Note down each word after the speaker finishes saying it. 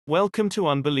Welcome to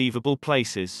Unbelievable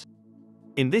Places.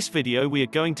 In this video we are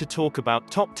going to talk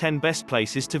about top 10 best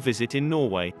places to visit in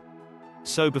Norway.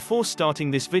 So before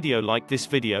starting this video, like this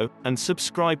video, and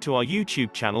subscribe to our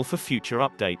YouTube channel for future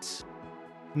updates.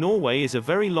 Norway is a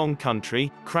very long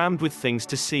country, crammed with things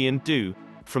to see and do,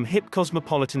 from hip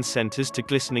cosmopolitan centers to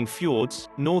glistening fjords,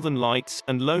 northern lights,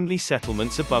 and lonely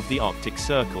settlements above the Arctic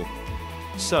Circle.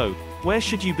 So, where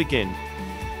should you begin?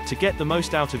 To get the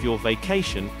most out of your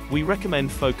vacation, we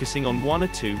recommend focusing on one or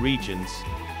two regions.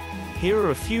 Here are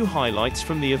a few highlights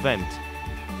from the event.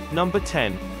 Number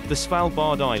 10. The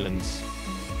Svalbard Islands.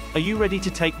 Are you ready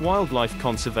to take wildlife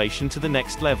conservation to the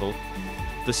next level?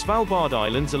 The Svalbard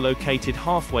Islands are located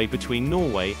halfway between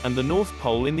Norway and the North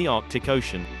Pole in the Arctic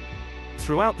Ocean.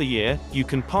 Throughout the year, you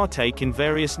can partake in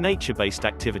various nature-based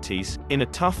activities, in a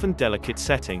tough and delicate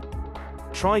setting.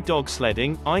 Try dog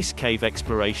sledding, ice cave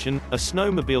exploration, a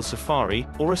snowmobile safari,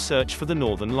 or a search for the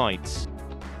northern lights.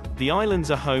 The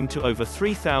islands are home to over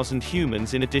 3,000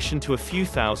 humans in addition to a few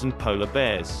thousand polar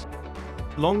bears.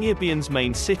 Longyearbyen's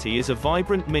main city is a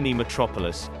vibrant mini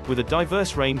metropolis, with a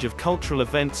diverse range of cultural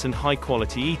events and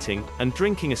high-quality eating and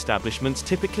drinking establishments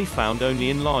typically found only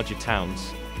in larger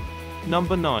towns.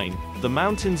 Number 9. The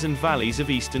mountains and valleys of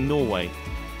eastern Norway.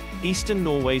 Eastern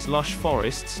Norway's lush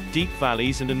forests, deep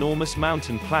valleys and enormous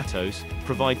mountain plateaus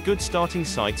provide good starting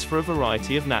sites for a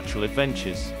variety of natural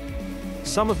adventures.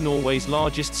 Some of Norway's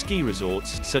largest ski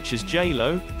resorts, such as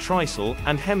Geilo, Trysil,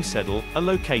 and Hemsedal, are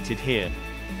located here.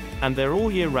 And they're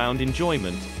all year-round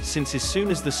enjoyment, since as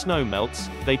soon as the snow melts,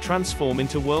 they transform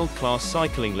into world-class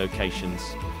cycling locations.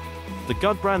 The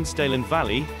Gudbrandsdalen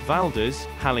Valley, Valdres,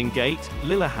 Hallingate,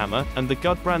 Lillehammer, and the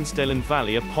Gudbrandsdalen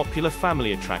Valley are popular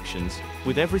family attractions,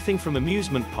 with everything from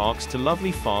amusement parks to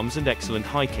lovely farms and excellent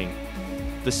hiking.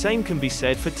 The same can be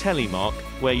said for Telemark,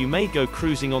 where you may go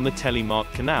cruising on the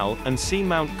Telemark Canal and see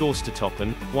Mount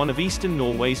Gorstatoppen, one of eastern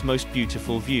Norway's most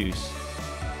beautiful views.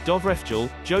 Dovrefjell,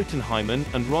 Jotunheimen,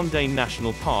 and Trondheim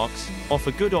national parks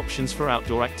offer good options for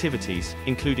outdoor activities,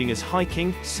 including as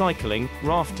hiking, cycling,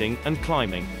 rafting, and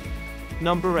climbing.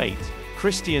 Number 8.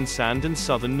 Kristiansand and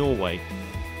southern Norway.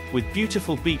 With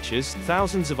beautiful beaches,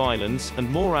 thousands of islands, and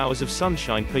more hours of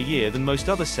sunshine per year than most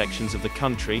other sections of the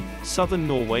country, southern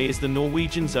Norway is the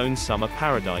Norwegians' own summer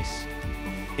paradise.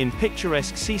 In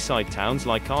picturesque seaside towns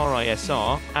like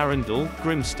Risør, Arendal,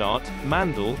 Grimstad,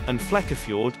 Mandal, and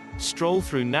Flekkefjord, stroll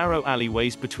through narrow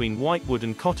alleyways between white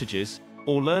wooden cottages,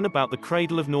 or learn about the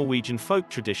cradle of Norwegian folk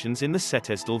traditions in the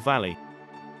Setesdal Valley.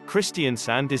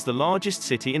 Kristiansand is the largest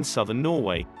city in southern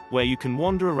Norway, where you can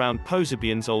wander around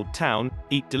Posebyen's old town,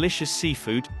 eat delicious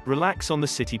seafood, relax on the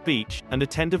city beach, and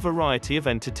attend a variety of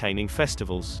entertaining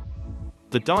festivals.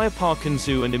 The Dyreparken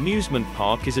Zoo and amusement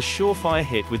park is a surefire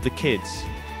hit with the kids.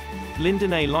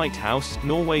 Lindene Lighthouse,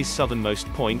 Norway's southernmost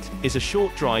point, is a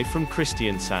short drive from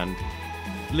Kristiansand.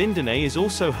 Lindene is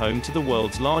also home to the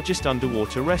world's largest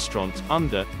underwater restaurant,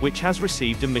 Under, which has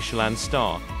received a Michelin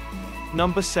star.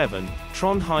 Number 7.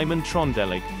 Trondheim and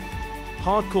Trondheim.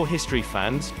 Hardcore history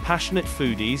fans, passionate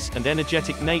foodies, and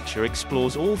energetic nature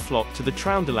explorers all flock to the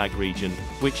Trøndelag region,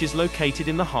 which is located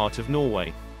in the heart of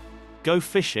Norway. Go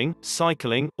fishing,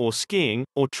 cycling, or skiing,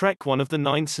 or trek one of the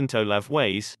 9 St. Olav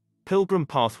ways, pilgrim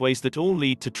pathways that all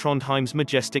lead to Trondheim's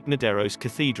majestic Nidaros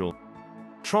Cathedral.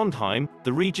 Trondheim,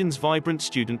 the region's vibrant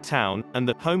student town, and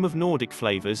the home of Nordic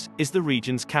flavors, is the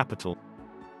region's capital.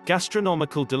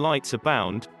 Gastronomical delights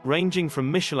abound, ranging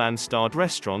from Michelin-starred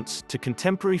restaurants to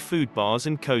contemporary food bars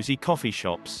and cozy coffee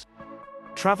shops.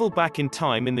 Travel back in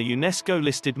time in the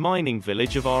UNESCO-listed mining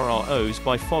village of RROs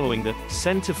by following the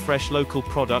scent of fresh local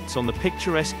products on the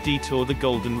picturesque detour the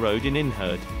Golden Road in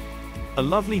Innherred. A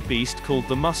lovely beast called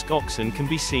the musk oxen can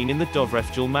be seen in the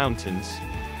Dovrefjell Mountains.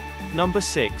 Number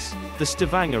 6. The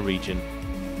Stavanger region.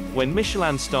 When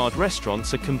Michelin-starred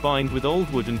restaurants are combined with old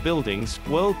wooden buildings,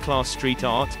 world-class street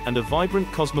art, and a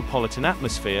vibrant cosmopolitan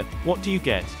atmosphere, what do you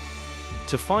get?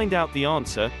 To find out the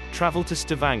answer, travel to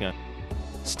Stavanger.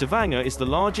 Stavanger is the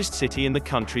largest city in the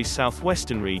country's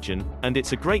southwestern region, and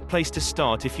it's a great place to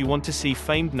start if you want to see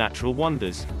famed natural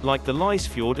wonders, like the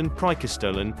Lysfjord and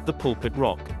Preikestolen, the Pulpit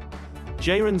Rock.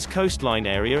 Jæren's coastline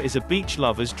area is a beach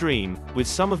lover's dream, with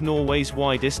some of Norway's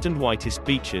widest and whitest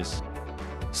beaches.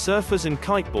 Surfers and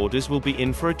kiteboarders will be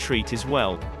in for a treat as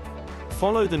well.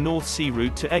 Follow the North Sea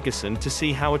route to Egersund to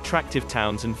see how attractive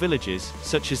towns and villages,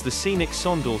 such as the scenic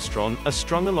Sondalstrand, are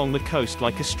strung along the coast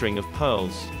like a string of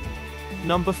pearls.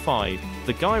 Number 5.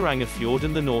 The Geirangerfjord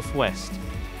and the Northwest.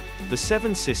 The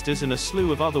Seven Sisters and a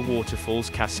slew of other waterfalls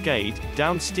cascade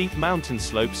down steep mountain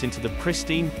slopes into the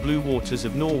pristine, blue waters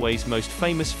of Norway's most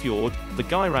famous fjord, the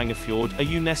Geirangerfjord, a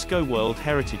UNESCO World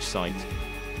Heritage Site.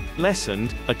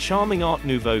 Lesund, a charming Art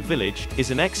Nouveau village, is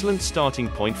an excellent starting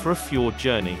point for a fjord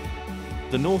journey.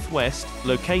 The Northwest,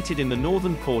 located in the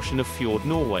northern portion of Fjord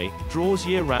Norway, draws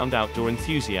year-round outdoor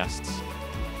enthusiasts.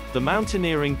 The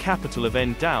mountaineering capital of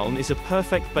Dalen is a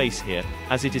perfect base here,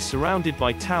 as it is surrounded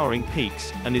by towering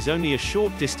peaks, and is only a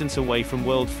short distance away from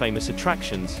world-famous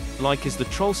attractions, like as the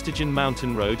Trolstigen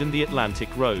Mountain Road and the Atlantic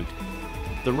Road.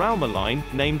 The Rauma line,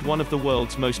 named one of the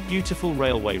world's most beautiful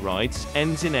railway rides,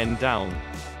 ends in Dalen.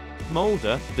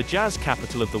 Molde, the jazz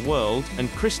capital of the world, and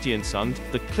Kristiansund,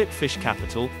 the clipfish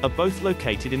capital, are both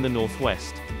located in the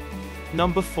northwest.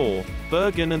 Number 4.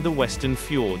 Bergen and the Western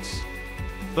Fjords.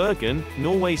 Bergen,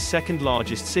 Norway's second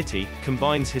largest city,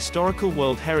 combines historical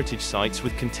World Heritage sites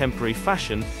with contemporary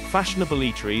fashion, fashionable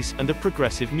eateries, and a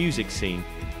progressive music scene.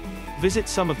 Visit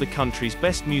some of the country's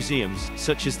best museums,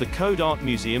 such as the Code Art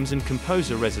Museums and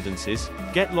Composer Residences,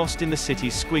 get lost in the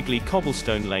city's squiggly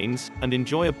cobblestone lanes, and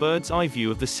enjoy a bird's-eye view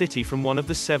of the city from one of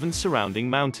the 7 surrounding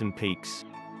mountain peaks.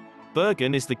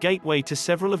 Bergen is the gateway to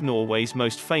several of Norway's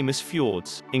most famous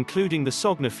fjords, including the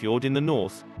Sognefjord in the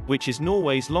north, which is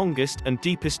Norway's longest and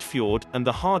deepest fjord, and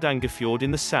the Hardangerfjord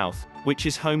in the south, which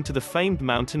is home to the famed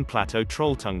mountain plateau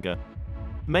Trolltunga.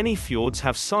 Many fjords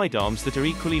have sidearms that are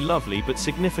equally lovely but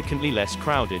significantly less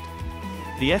crowded.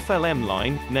 The FLM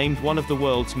line, named one of the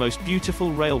world's most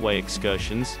beautiful railway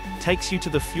excursions, takes you to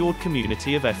the fjord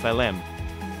community of FLM.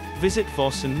 Visit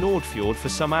Voss and Nordfjord for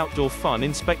some outdoor fun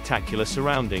in spectacular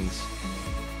surroundings.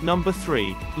 Number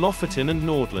 3. Lofoten and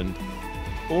Nordland.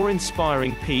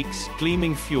 Awe-inspiring peaks,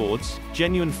 gleaming fjords,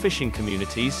 genuine fishing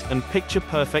communities, and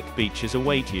picture-perfect beaches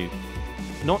await you.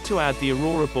 Not to add the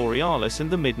aurora borealis and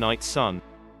the midnight sun.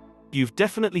 You've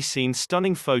definitely seen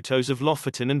stunning photos of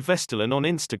Lofoten and Vestland on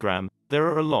Instagram. There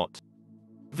are a lot.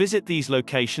 Visit these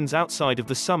locations outside of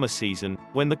the summer season,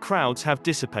 when the crowds have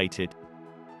dissipated.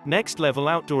 Next-level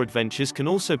outdoor adventures can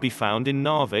also be found in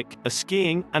Narvik, a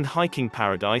skiing and hiking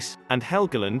paradise, and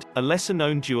Helgeland, a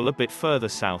lesser-known jewel a bit further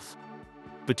south.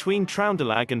 Between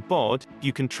Trøndelag and Bod,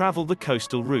 you can travel the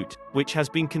coastal route, which has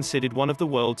been considered one of the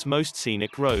world's most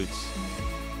scenic roads.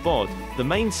 Bod, the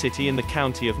main city in the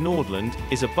county of Nordland,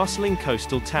 is a bustling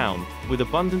coastal town, with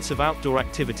abundance of outdoor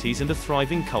activities and a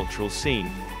thriving cultural scene.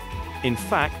 In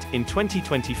fact, in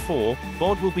 2024,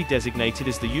 Bod will be designated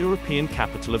as the European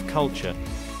Capital of Culture.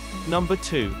 Number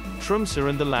 2. Tromsø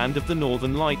and the land of the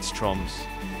Northern Lights. Tromsø,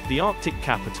 the Arctic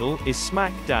capital, is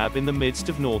smack dab in the midst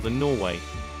of northern Norway.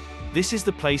 This is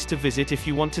the place to visit if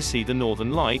you want to see the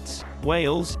Northern Lights,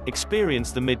 whales,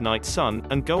 experience the midnight sun,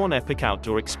 and go on epic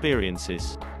outdoor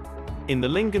experiences. In the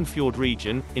Lyngenfjord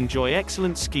region, enjoy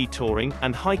excellent ski touring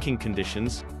and hiking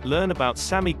conditions, learn about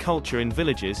Sami culture in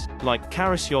villages, like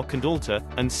Karasjok and Alta,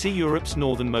 and see Europe's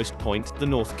northernmost point, the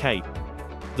North Cape.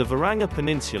 The Varanger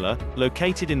Peninsula,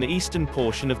 located in the eastern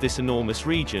portion of this enormous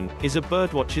region, is a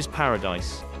birdwatcher's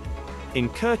paradise. In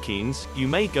Kirkenes, you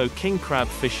may go king crab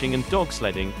fishing and dog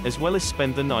sledding, as well as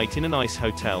spend the night in an ice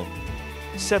hotel.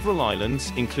 Several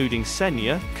islands, including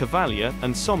Senja, Cavalier,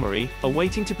 and Sommerøy, are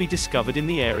waiting to be discovered in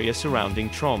the area surrounding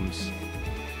Tromsø.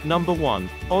 Number 1.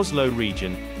 Oslo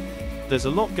region. There's a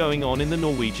lot going on in the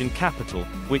Norwegian capital,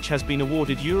 which has been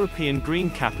awarded European Green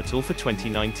Capital for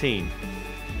 2019.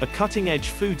 A cutting-edge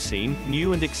food scene,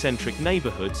 new and eccentric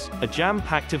neighborhoods, a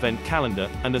jam-packed event calendar,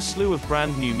 and a slew of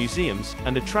brand-new museums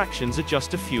and attractions are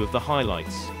just a few of the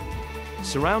highlights.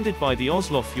 Surrounded by the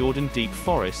Oslofjord and deep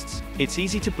forests, it's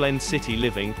easy to blend city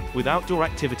living with outdoor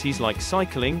activities like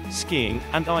cycling, skiing,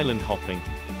 and island hopping.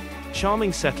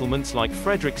 Charming settlements like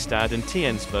Fredrikstad and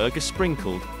Tønsberg are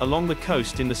sprinkled along the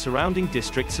coast in the surrounding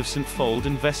districts of St. Fold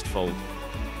and Vestfold.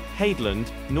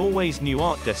 Hadeland, Norway's new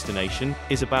art destination,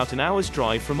 is about an hour's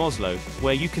drive from Oslo,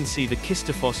 where you can see the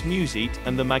Kistafoss Museet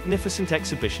and the magnificent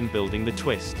exhibition building The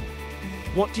Twist.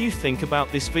 What do you think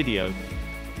about this video?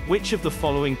 Which of the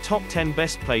following top 10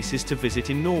 best places to visit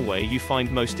in Norway you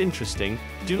find most interesting?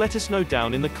 Do let us know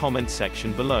down in the comments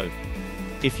section below.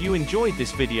 If you enjoyed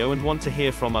this video and want to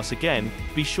hear from us again,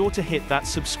 be sure to hit that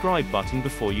subscribe button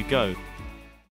before you go.